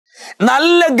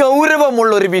നല്ല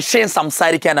ഗൗരവമുള്ള ഒരു വിഷയം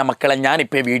സംസാരിക്കാനാണ് മക്കളെ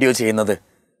ഞാനിപ്പോൾ വീഡിയോ ചെയ്യുന്നത്.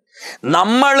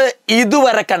 നമ്മൾ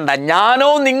ഇതുവരെ കണ്ട, ഞാനോ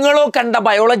നിങ്ങളോ കണ്ട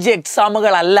ബയോളജി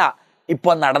എക്സാമുകളല്ല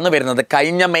ഇപ്പോൾ നടന്നു വരുന്നത്.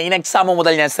 കഴിഞ്ഞ മെയിൻ എക്സാം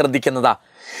മുതൽ ഞാൻ ശ്രദ്ധിക്കുന്നതാ.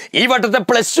 ഈ വട്ടത്തെ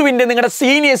 +2 നിങ്ങളുടെ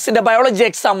സീനിയേഴ്സിന്റെ ബയോളജി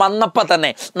എക്സാം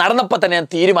നടന്നപ്പോൾ തന്നെ ഞാൻ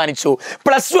തീരുമാനിച്ചു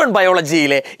 +1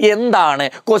 ബയോളജിയിലെ എന്താണ്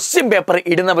ക്വസ്റ്റ്യൻ പേപ്പർ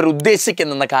ഇടുന്നവർ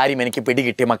ഉദ്ദേശിക്കുന്ന കാര്യം എനിക്ക്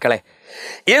പിടികിട്ടി മക്കളെ.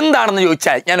 എന്താണെന്ന്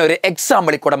ചോദിച്ചാൽ ഞാൻ ഒരു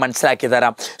എക്സാമ്പിളിൽ കൂടെ മനസ്സിലാക്കി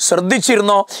തരാം.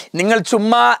 ശ്രദ്ധിച്ചിരുന്നോ? നിങ്ങൾ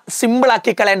ചുമ്മാ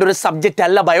സിമ്പിളാക്കി കളയേണ്ട ഒരു സബ്ജക്റ്റ്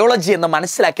അല്ല ബയോളജി എന്ന്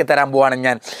മനസ്സിലാക്കി തരാൻ പോവാണ്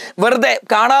ഞാൻ. വെറുതെ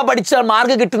കാണാ പഠിച്ചാൽ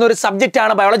മാർക്ക് കിട്ടുന്ന ഒരു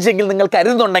സബ്ജക്റ്റാണ് ബയോളജി എങ്കിൽ നിങ്ങൾ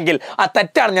കരുതുന്നുണ്ടെങ്കിൽ ആ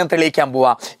തെറ്റാണ് ഞാൻ തെളിയിക്കാൻ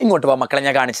പോവാ. ഇങ്ങോട്ട് പോവാം മക്കളെ,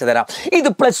 ഞാൻ കാണിച്ചു തരാം.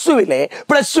 ഇത് +2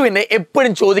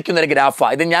 എപ്പോഴും ചോദിക്കുന്ന ഒരു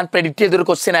ഗ്രാഫാണ്. ഇത് ഞാൻ പ്രെഡിക്റ്റ് ചെയ്തൊരു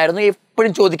ക്വസ്റ്റ്യൻ ആയിരുന്നു.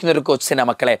 എപ്പോഴും ചോദിക്കുന്ന ഒരു ക്വസ്റ്റ്യനാണ്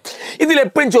മക്കളെ. ഇതിൽ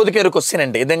എപ്പോഴും ചോദിക്കുന്ന ഒരു ക്വസ്റ്റ്യൻ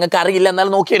ഉണ്ട്. ഇത് നിങ്ങൾക്ക് അറിയില്ല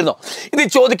എന്നാലും നോക്കിയിരുന്നോ? ഇത്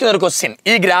ചോദിക്കുന്ന ഒരു ക്വസ്റ്റ്യൻ,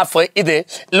 ഈ ഗ്രാഫ്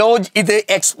ഇത്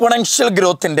എക്സ്പോണൻഷ്യൽ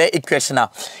ഗ്രോത്തിന്റെ ഇക്വേഷനാ.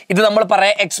 ഇത് നമ്മൾ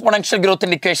പറയാം എക്സ്പോണൻഷ്യൽ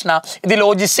ഗ്രോത്തിന്റെ ഇക്വേഷനാ. ഇത്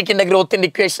ലോജിസ്റ്റിക്കിന്റെ ഗ്രോത്തിന്റെ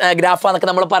ഗ്രാഫാന്നൊക്കെ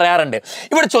നമ്മൾ പറയാറുണ്ട്.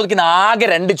 ഇവിടെ ചോദിക്കുന്ന ആകെ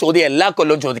 2 ചോദ്യം എല്ലാ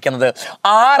കൊല്ലവും ചോദിക്കുന്നത്.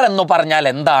 R എന്ന് പറഞ്ഞാൽ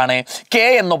എന്താണ്, K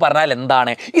എന്ന് പറഞ്ഞാൽ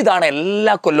എന്താണ്? ഇതാണ്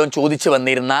എല്ലാ കൊല്ലവും ചോദിച്ചു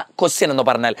വന്നിരുന്ന ക്വസ്റ്റ്യൻ എന്ന്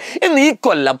പറഞ്ഞാൽ. ഇന്ന് ഈ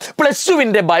കൊല്ലം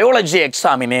 +2 ബയോളജി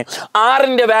എക്സാമിന്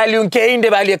R-ന്റെ വാല്യൂയും K-ന്റെ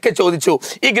വാല്യൂ ഒക്കെ ചോദിച്ചു.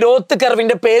 ഈ ഗ്രോത്ത്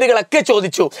കർവിന്റെ പേരുകളൊക്കെ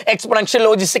ചോദിച്ചു. എക്സ്പോണൻഷ്യൽ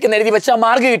ലോജിസ്റ്റിക് എന്ന് എഴുതി വെച്ചാൽ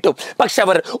മാർക്ക് കിട്ടും. പക്ഷെ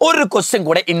അവർ ഒരു ക്വസ്റ്റ്യൻ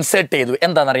കൂടെ ഇൻസേർട്ട് ചെയ്തു.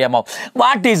 എന്താണെന്നറിയാമോ?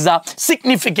 What is the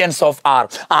significance of R?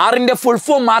 R-ന്റെ full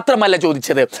form മാത്രമല്ല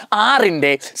ചോദിച്ചത്,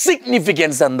 R-ന്റെ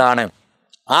സിഗ്നിഫിക്കൻസ് എന്താണ്?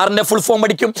 R-ന്റെ ഫുൾ ഫോം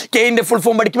പഠിക്കും, K-ന്റെ ഫുൾ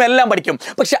ഫോം പഠിക്കും, എല്ലാം പഠിക്കും.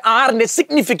 പക്ഷെ R-ന്റെ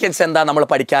സിഗ്നിഫിക്കൻസ് എന്താ നമ്മൾ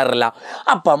പഠിക്കാറില്ല.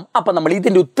 അപ്പം നമ്മൾ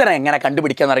ഇതിൻ്റെ ഉത്തരം എങ്ങനെ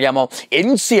കണ്ടുപിടിക്കാന്ന് അറിയാമോ?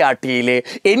 NCERT-യിലെ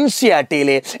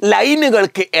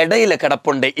ലൈനുകൾക്ക് ഇടയിൽ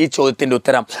കിടപ്പുണ്ട് ഈ ചോദ്യത്തിൻ്റെ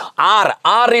ഉത്തരം.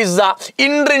 R is the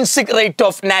intrinsic rate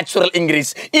of natural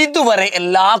increase. ഇതുവരെ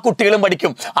എല്ലാ കുട്ടികളും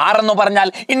പഠിക്കും. R എന്ന്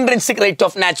പറഞ്ഞാൽ intrinsic rate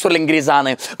of natural increase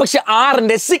ആണ്. പക്ഷെ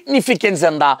R-ന്റെ സിഗ്നിഫിക്കൻസ്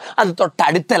എന്താ? അത്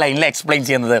തൊട്ടടുത്ത ലൈനിൽ എക്സ്പ്ലെയിൻ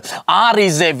ചെയ്യുന്നത്. R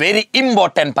is A very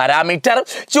important parameter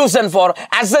chosen for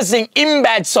assessing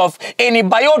impacts of any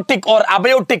biotic or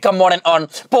abiotic component on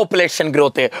population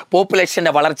growth.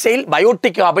 പോപ്പുലേഷന്റെ വളർച്ചയിൽ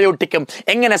ബയോട്ടിക്കും അബയോട്ടിക്കും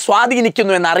എങ്ങനെ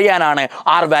സ്വാധീനിക്കുന്നു എന്ന് അറിയാനാണ്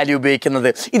R വാല്യൂ ഉപയോഗിക്കുന്നത്.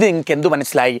 ഇത് നിങ്ങൾക്ക് എന്ത്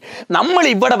മനസ്സിലായി? നമ്മൾ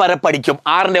ഇവിടെ വരെ പഠിക്കും,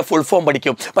 R-ന്റെ ഫുൾ ഫോം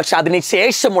പഠിക്കും. പക്ഷെ അതിന്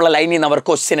ശേഷമുള്ള ലൈനിൽ നിന്ന് അവർ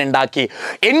ക്വസ്റ്റ്യൻ ഉണ്ടാക്കി.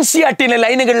 NCERT-ലെ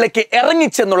ലൈനുകളിലേക്ക്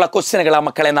ഇറങ്ങിച്ചെന്നുള്ള ക്വസ്റ്റ്യനുകളാണ്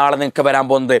മക്കളെ നാളെ നിങ്ങൾക്ക് വരാൻ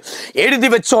പോകുന്നത്.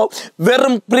 എഴുതി വെച്ചോ,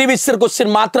 വെറും പ്രീവിയസ് ഇയർ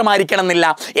ക്വസ്റ്റ്യൻ മാത്രമായിരിക്കണം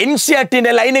എന്നില്ല.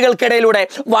 NCERT-ന്റെ ലൈനുകൾക്കിടയിലൂടെ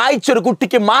വായിച്ചൊരു കുട്ടിക്ക്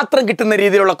മാത്രം കിട്ടുന്ന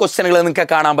രീതിയിലുള്ള ക്വസ്റ്റ്യനുകൾ നിങ്ങൾക്ക്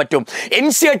കാണാൻ പറ്റും.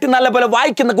 NCERT നല്ലപോലെ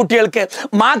വായിക്കുന്ന കുട്ടികൾക്ക്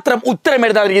മാത്രം ഉത്തരം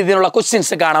എഴുതാവുന്ന രീതിയിലുള്ള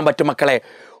ക്വസ്റ്റ്യൻസ് കാണാൻ പറ്റും മക്കളെ.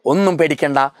 ഒന്നും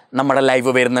പേടിക്കേണ്ട, നമ്മുടെ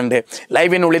ലൈവ് വരുന്നുണ്ട്.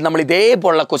 ലൈവിനുള്ളിൽ നമ്മൾ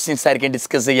ഇതേപോലുള്ള ക്വസ്റ്റ്യൻസ് ആയിരിക്കും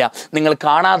ഡിസ്കസ് ചെയ്യുക. നിങ്ങൾ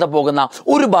കാണാതെ പോകുന്ന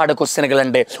ഒരുപാട്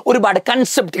ക്വസ്റ്റ്യനുകളുണ്ട്, ഒരുപാട്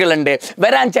കൺസെപ്റ്റുകളുണ്ട്,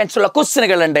 വരാൻ ചാൻസ് ഉള്ള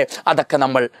ക്വസ്റ്റ്യനുകളുണ്ട്. അതൊക്കെ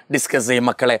നമ്മൾ ഡിസ്കസ് ചെയ്യും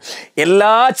മക്കളെ.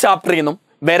 എല്ലാ ചാപ്റ്ററിൽ നിന്നും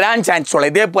വരാൻ ചാൻസ് ഉള്ള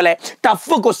ഇതേപോലെ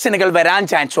ടഫ് ക്വസ്റ്റ്യനുകൾ വരാൻ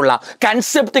ചാൻസ് ഉള്ള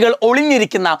കൺസെപ്റ്റുകൾ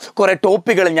ഒളിഞ്ഞിരിക്കുന്ന കുറേ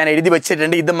ടോപ്പിക്കുകൾ ഞാൻ എഴുതി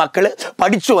വെച്ചിട്ടുണ്ട്. ഇത് മക്കൾ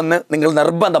പഠിച്ചു വന്ന് നിങ്ങൾ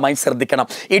നിർബന്ധമായി ശ്രദ്ധിക്കണം.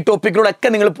 ഈ ടോപ്പിക്കുകളൊക്കെ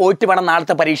നിങ്ങൾ പോയിട്ട് വേണം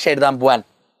നാളത്തെ പരീക്ഷ എഴുതാൻ പോകാൻ.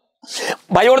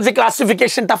 ബയോളജി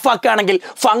ക്ലാസിഫിക്കേഷൻ ടഫാക്കുകയാണെങ്കിൽ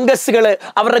ഫംഗസുകൾ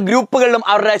അവരുടെ ഗ്രൂപ്പുകളിലും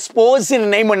അവരുടെ സ്പോർട്സിൻ്റെ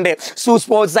നെയിം ഉണ്ട്.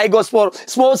 സൂസ്പോർ, സൈഗോസ്പോർ,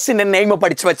 സ്പോർട്സിൻ്റെ നെയിം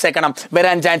പഠിച്ചു വെച്ചേക്കണം.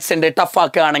 വരാൻ ചാൻസ് ഉണ്ട്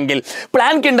ടഫാക്കുകയാണെങ്കിൽ.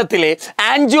 പ്ലാൻ കിണ്ടത്തിലെ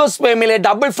ആൻജിയോസ്പേമിലെ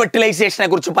ഡബിൾ ഫെർട്ടിലൈസേഷനെ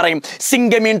കുറിച്ച് പറയും.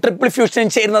 സിംഗമീൻ ട്രിപ്പിൾ ഫ്യൂഷൻ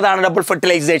ചേരുന്നതാണ് ഡബിൾ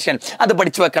ഫെർട്ടിലൈസേഷൻ, അത്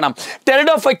പഠിച്ചു വെക്കണം.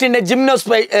 ടെറിഡോഫൈറ്റിൻ്റെ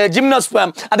ജിംനോസ്പേം,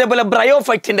 അതേപോലെ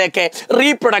ബ്രയോഫൈറ്റിൻ്റെ ഒക്കെ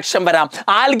റീപ്രൊഡക്ഷൻ വരാം.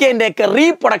 ആൽഗേൻ്റെ ഒക്കെ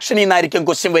റീപ്രൊഡക്ഷനിൽ നിന്നായിരിക്കും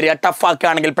ക്വസ്റ്റ്യൻ വരിക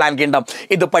ടഫാക്കുകയാണെങ്കിൽ പ്ലാൻ കിണ്ടം.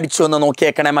 ഇത് പഠിച്ചു എന്ന്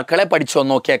നോക്കിയേക്കണേ മക്കളെ, പഠിച്ചോ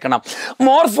നോക്കിയേക്കണം.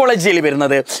 മോർഫോളജിയിൽ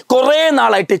വരുന്നത് കുറേ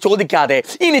നാളായിട്ട് ചോദിക്കാതെ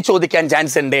ഇനി ചോദിക്കാൻ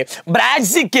ചാൻസ് ഉണ്ട്.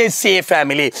 ബ്രാസിക്കേസിയ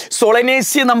ഫാമിലി.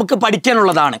 സോളനേസിയ നമുക്ക്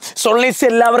പഠിക്കാനുള്ളതാണ്, സോളനേസിയ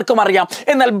എല്ലാവർക്കും അറിയാം.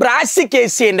 എന്നാൽ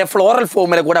ബ്രാസിക്കേസിയന്റെ ഫ്ലോറൽ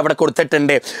ഫോമുല കൂടെ അവിടെ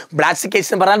കൊടുത്തിട്ടുണ്ട്.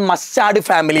 ബ്രാസിക്കേസിയ എന്ന് പറഞ്ഞാൽ മസ്റ്റാർഡ്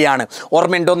ഫാമിലിയാണ്.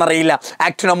 ഓർമ്മയുണ്ടോന്ന് അറിയില്ല.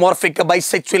 ആക്ടിനോമോർഫിക്,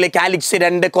 ബൈസെക്ച്വൽ, കാലിക്സ്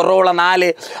 2, കൊറോള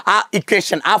 4, ആ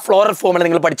ഇക്വേഷൻ, ആ ഫ്ലോറൽ ഫോമുല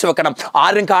നിങ്ങൾ പഠിച്ചു വെക്കണം.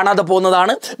 ആരും കാണാതെ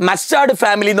പോകുന്നതാണ്. മസ്റ്റാർഡ്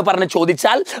ഫാമിലി എന്ന് പറഞ്ഞ്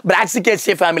ചോദിച്ചാൽ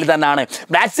ബ്രാസിക്കേസിയ ഫാമിലി തന്നെയാണ്.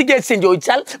 ബ്രാസിക്കേസിയം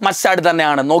ചോദിച്ചാൽ മസ്റ്റാർഡ്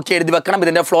തന്നെയാണ്. നോക്കി എഴുതി വെക്കണം.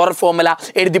 ഇതിന്റെ ഫ്ലോറൽ ഫോമുല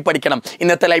എഴുതി പഠിക്കണം.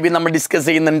 ഇന്നത്തെ ലൈവിൽ നമ്മൾ ഡിസ്കസ്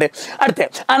ചെയ്യുന്നുണ്ട്. അടുത്ത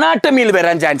അനാട്ടമിയിൽ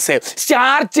വരാൻ ചാൻസ്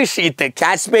സ്റ്റാർച്ച് ഷീറ്റ്,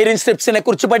 കാസ്പേരിയൻ സ്ട്രിപ്സിനെ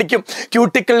കുറിച്ച് പഠിക്കും,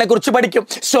 ക്യൂട്ടിക്കിളിനെ കുറിച്ച് പഠിക്കും,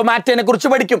 സൊമാറ്റോനെ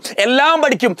കുറിച്ച് പഠിക്കും, എല്ലാം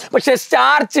പഠിക്കും. പക്ഷേ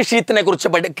സ്റ്റാർച്ച് ഷീറ്റിനെ കുറിച്ച്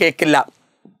കേൾക്കില്ല.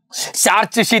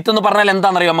 സ്റ്റാർച്ച് ഷീറ്റ് എന്ന് പറഞ്ഞാൽ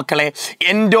എന്താണെന്നറിയോ മക്കളെ?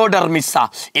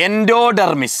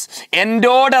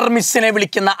 എൻഡോഡെർമിസിനെ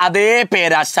വിളിക്കുന്ന അതേ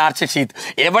പേരാ സ്റ്റാർച്ച് ഷീറ്റ്.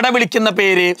 എവിടെ വിളിക്കുന്ന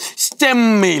പേര്?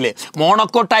 സ്റ്റെമ്മില്.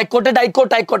 മോണോക്കോട്ട് ആയിക്കോട്ടെ,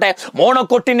 ഡൈക്കോട്ട് ആയിക്കോട്ടെ,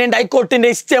 മോണോക്കോട്ടിന്റെയും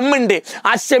ഡൈക്കോട്ടിന്റെയും സ്റ്റെം ഉണ്ട്.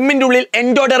 ആ സ്റ്റെമ്മിന്റെ ഉള്ളിൽ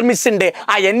എൻഡോഡെർമിസ് ഉണ്ട്.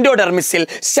 ആ എൻഡോഡെർമിസിൽ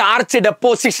സ്റ്റാർച്ച്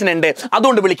ഡെപ്പോസിഷൻ ഉണ്ട്.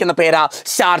 അതുകൊണ്ട് വിളിക്കുന്ന പേരാ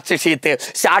സ്റ്റാർച്ച് ഷീറ്റ്.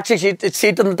 സ്റ്റാർച്ച്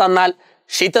ഷീറ്റ് എന്ന്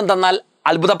തന്നാൽ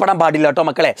അത്ഭുതപ്പെടാൻ പാടില്ല കേട്ടോ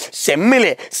മക്കളെ.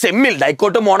 സെമ്മിൽ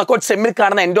ഡൈക്കോട്ട് മോണോക്കോട്ട് സെമ്മിൽ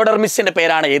കാണുന്ന എൻഡോഡെർമിസിന്റെ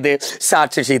പേരാണ് ഏത്?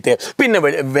 സാക്ഷ്യഷീത്ത്. പിന്നെ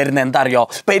വരുന്ന എന്താ അറിയോ?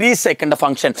 പെരിസൈക്കിളിന്റെ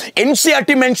ഫംഗ്ഷൻ. NCERT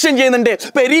മെൻഷൻ ചെയ്യുന്നുണ്ട്.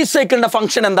 പെരിസൈക്കിളിന്റെ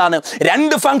ഫംഗ്ഷൻ എന്താണ്?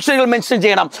 2 ഫംഗ്ഷനുകൾ മെൻഷൻ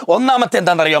ചെയ്യണം. ഒന്നാമത്തെ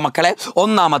എന്താണെന്നറിയോ മക്കളെ?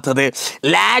 ഒന്നാമത്തത്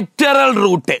ലാറ്ററൽ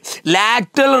റൂട്ട്.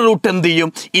 ലാറ്ററൽ റൂട്ട് എന്ത് ചെയ്യും?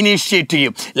 ഇനീഷ്യേറ്റ്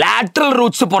ചെയ്യും. ലാറ്ററൽ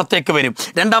റൂട്ട്സ് പുറത്തേക്ക് വരും.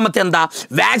 രണ്ടാമത്തെ എന്താ?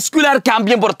 വാസ്കുലാർ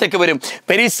കാമ്പിയം പുറത്തേക്ക് വരും.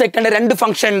 പെരിസൈക്കിളിന്റെ 2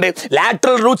 ഫംഗ്ഷൻ ഉണ്ട്.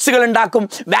 ലാറ്ററൽ റൂട്ട്സുകൾ ഉണ്ടാക്കും,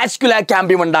 വാസ്കുലാർ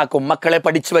കാമ്പിയം ഉണ്ടാക്കും. മക്കളെ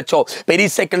പഠിച്ചു വെച്ചോ.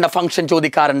 പെരിസൈക്കിളിന്റെ ഫംഗ്ഷൻ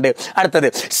ചോദിക്കാറുണ്ട്. അടുത്തത്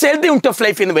sell the unit of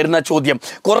life എന്ന് വരുന്ന ചോദ്യം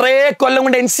കുറെ കൊല്ലം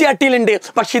കൊണ്ട് NCERT ഉണ്ട്,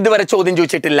 പക്ഷെ ഇതുവരെ ചോദ്യം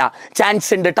ചോദിച്ചിട്ടില്ല. ചാൻസ്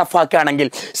ഉണ്ട് ടഫ് ആക്കുകയാണെങ്കിൽ.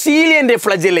 സീലിയന്റെ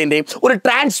ഫ്ലജലിന്റെ ഒരു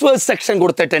ട്രാൻസ്വേഴ്സ് സെക്ഷൻ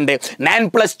കൊടുത്തിട്ടുണ്ട്.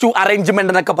 9+2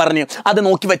 അറേഞ്ച്മെന്റ് എന്നൊക്കെ പറഞ്ഞ് അത്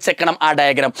നോക്കി വെച്ചേക്കണം ആ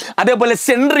ഡയഗ്രാം. അതേപോലെ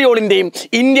സെൻട്രിയോളിന്റെയും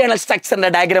ഇന്റേണൽ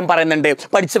സ്ട്രക്ചറിന്റെ ഡയഗ്രാം പറയുന്നുണ്ട്,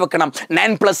 പഠിച്ചു വെക്കണം.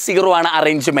 9+0 ആണ്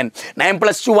അറേഞ്ച്മെന്റ്,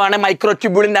 9+2 ആണ്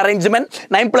മൈക്രോട്യൂബ്യൂളിന്റെ അറേഞ്ച്മെന്റ്,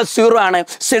 9+0 ആണ്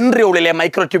സെൻട്രിയോളിലെ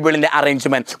മൈക്രോട്യൂബ്യൂളിന്റെ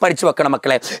അറേഞ്ച്മെന്റ്. പഠിച്ചു വെക്കണം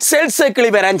മക്കളെ. സെൽ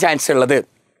സൈക്കിളിൽ വരാൻ ചാൻസ് ഉള്ളത്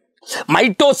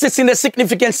മൈറ്റോസിസിന്റെ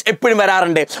സിഗ്നിഫിക്കൻസ് എപ്പോഴും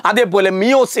വരാറുണ്ട്. അതേപോലെ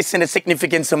മിയോസിസിന്റെ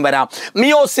സിഗ്നിഫിക്കൻസും വരാം.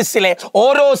 മിയോസിസിലെ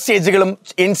ഓരോ സ്റ്റേജുകളും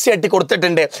NCERT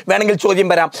കൊടുത്തിട്ടുണ്ട്. വേണമെങ്കിൽ ചോദ്യം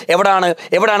വരാം,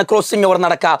 എവിടാണ് ക്രോസിംഗ് ഓവർ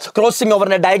നടക്കുക, ക്രോസിംഗ്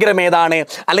ഓവറിന്റെ ഡയഗ്രാം ഏതാണ്,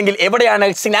 അല്ലെങ്കിൽ എവിടെയാണ്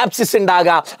സിനാപ്സിസ്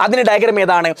ഉണ്ടാകുക, അതിന്റെ ഡയഗ്രാം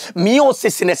ഏതാണ്.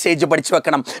 മിയോസിസിന്റെ സ്റ്റേജ് പഠിച്ചു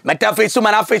വെക്കണം. മെറ്റാഫേസും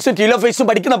അനാഫേസും ടീലോഫേസും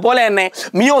പഠിക്കുന്ന പോലെ തന്നെ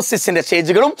മിയോസിസിന്റെ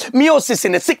സ്റ്റേജുകളും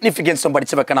മിയോസിസിന്റെ സിഗ്നിഫിക്കൻസും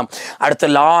പഠിച്ചു വെക്കണം. അടുത്ത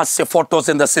ലാസ്റ്റ്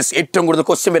ഫോട്ടോസിന്തസിസ്. ഏറ്റവും കൂടുതൽ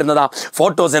ക്വസ്റ്റ്യൻ വരുന്നതാ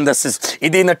ഫോട്ടോസിന്തസിസ്.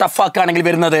 ഇതിൽ നിന്ന് ടഫാക്കുകയാണെങ്കിൽ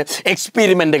വരുന്നത്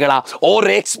എക്സ്പെരിമെന്റുകളാ.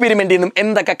 ഓരോ എക്സ്പെരിമെന്റിൽ നിന്നും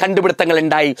എന്തൊക്കെ കണ്ടുപിടുത്തങ്ങൾ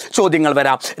ഉണ്ടായി ചോദ്യങ്ങൾ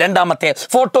വരാം. രണ്ടാമത്തെ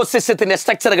ഫോട്ടോസിസ്റ്റത്തിന്റെ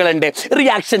സ്ട്രക്ചറുകൾ ഉണ്ട്.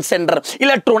 Reaction centre,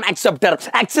 electron acceptor,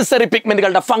 accessory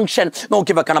പിഗ്മെന്റുകളുടെ function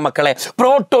നോക്കി വെക്കണം മക്കളെ.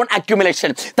 പ്രോട്ടോൺ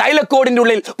അക്യുമുലേഷൻ, തൈലക്കോഡിന്റെ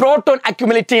ഉള്ളിൽ പ്രോട്ടോൺ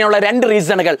അക്യുമുലേറ്റ് ചെയ്യാനുള്ള 2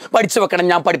 റീസണുകൾ പഠിച്ചു വെക്കണം,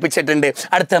 ഞാൻ പഠിപ്പിച്ചിട്ടുണ്ട്.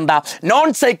 അടുത്തെന്താ? നോൺ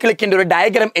സൈക്ലിക്കിന്റെ ഒരു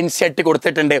ഡയഗ്രാം NCERT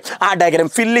കൊടുത്തിട്ടുണ്ട്. ആ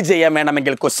ഡയഗ്രാം ഫില്ല് ചെയ്യാൻ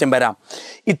വേണമെങ്കിൽ ക്വസ്റ്റ്യൻ വരാം.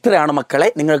 ഇത്രയാണ് മക്കളെ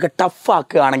നിങ്ങൾക്ക് ടഫ്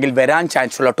ആക്കുകയാണെങ്കിൽ വരാൻ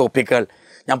ചാൻസ് ഉള്ള ടോപ്പിക്കുകൾ.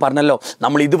 ഞാൻ പറഞ്ഞല്ലോ,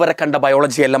 നമ്മൾ ഇതുവരെ കണ്ട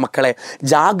ബയോളജി അല്ല മക്കളെ.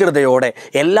 ജാഗ്രതയോടെ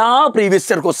എല്ലാ പ്രീവിയസ്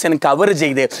ഇയർ ക്വസ്റ്റ്യനും കവർ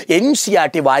ചെയ്ത്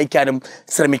NCERT വായിക്കാനും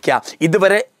ശ്രമിക്കുക.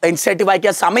 ഇതുവരെ NCERT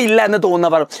വായിക്കാൻ സമയമില്ല എന്ന്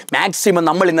തോന്നുന്നവർ മാക്സിമം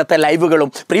നമ്മൾ ഇന്നത്തെ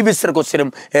ലൈവുകളും പ്രീവിയസ് ഇയർ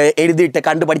ക്വസ്റ്റ്യനും എഴുതിയിട്ട്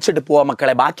കണ്ടു പഠിച്ചിട്ട് പോവാം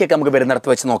മക്കളെ. ബാക്കിയൊക്കെ നമുക്ക്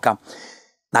വരുന്നിടത്ത് വെച്ച് നോക്കാം.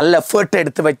 നല്ല എഫേർട്ട്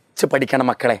എടുത്ത് വെച്ച് പഠിക്കണം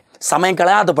മക്കളെ. സമയം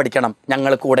കളയാതെ പഠിക്കണം.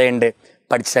 ഞങ്ങൾ കൂടെയുണ്ട്.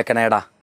 പഠിച്ചേക്കണേടാ.